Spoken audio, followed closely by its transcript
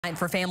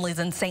For families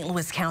in St.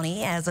 Louis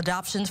County as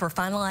adoptions were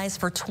finalized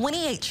for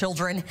 28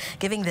 children,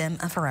 giving them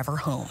a forever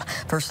home.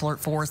 First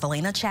Alert 4's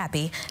Elena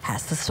Chappie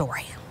has the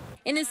story.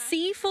 In a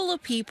sea full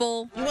of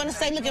people, you want to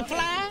stay looking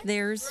fly?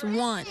 There's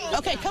one.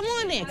 Okay, come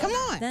on then, come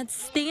on. That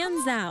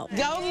stands out.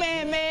 Go,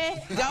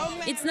 man. Go,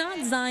 man. It's not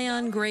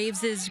Zion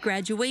Graves'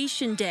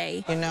 graduation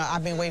day. You know,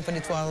 I've been waiting for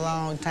this for a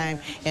long time,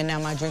 and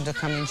now my dreams are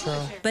coming true.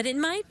 But it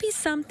might be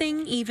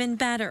something even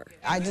better.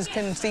 I just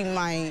couldn't see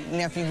my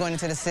nephew going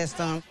into the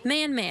system.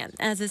 Man,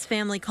 as his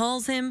family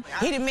calls him.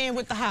 He the man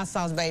with the hot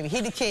sauce, baby.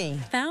 He the king.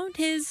 Found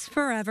his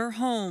forever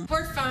home.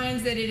 Court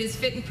finds that it is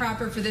fit and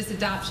proper for this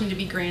adoption to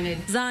be granted.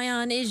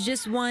 Zion is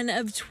just one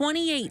of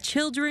 28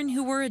 children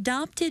who were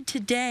adopted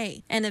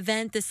today, an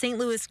event the St.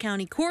 Louis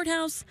County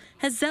Courthouse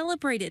has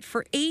celebrated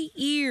for 8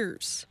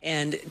 years.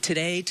 And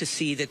today, to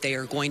see that they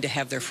are going to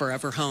have their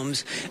forever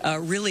homes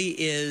really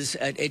is,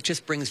 it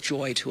just brings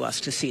joy to us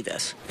to see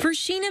this. For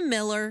Sheena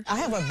Miller, I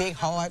have a big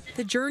heart.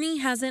 The journey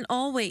hasn't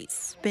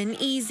always been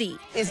easy.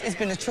 It's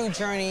been a true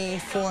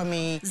journey for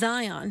me.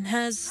 Zion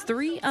has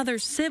 3 other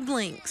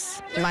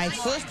siblings. My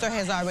sister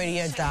has already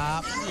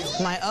adopted.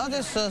 My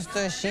other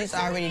sister, she's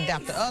already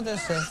adopted other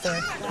sister.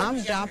 I'm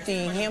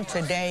adopting him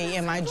today,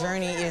 and my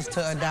journey is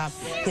to adopt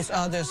his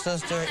other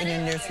sister in the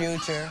near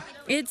future.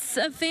 It's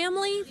a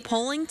family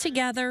pulling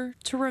together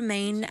to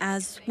remain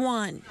as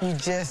one. You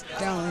just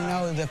don't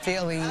know the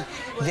feeling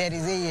that it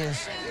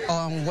is,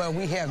 what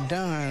we have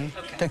done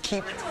to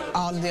keep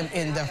all of them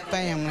in the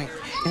family.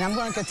 And I'm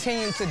going to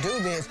continue to do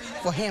this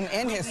for him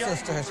and his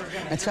sisters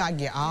until I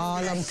get all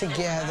of them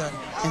together,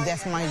 and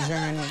that's my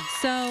journey.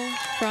 So,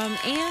 from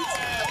aunt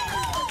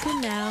to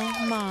now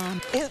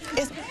mom.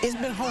 It's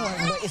been hard,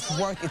 but it's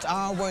worth it. It's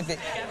all worth it.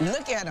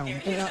 Look at him,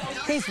 you know,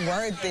 he's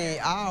worth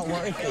it, all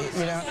worth it,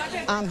 you know.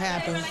 I'm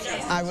happy,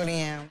 I really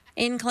am.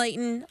 In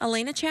Clayton,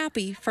 Elena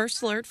Chappie,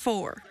 First Alert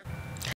 4.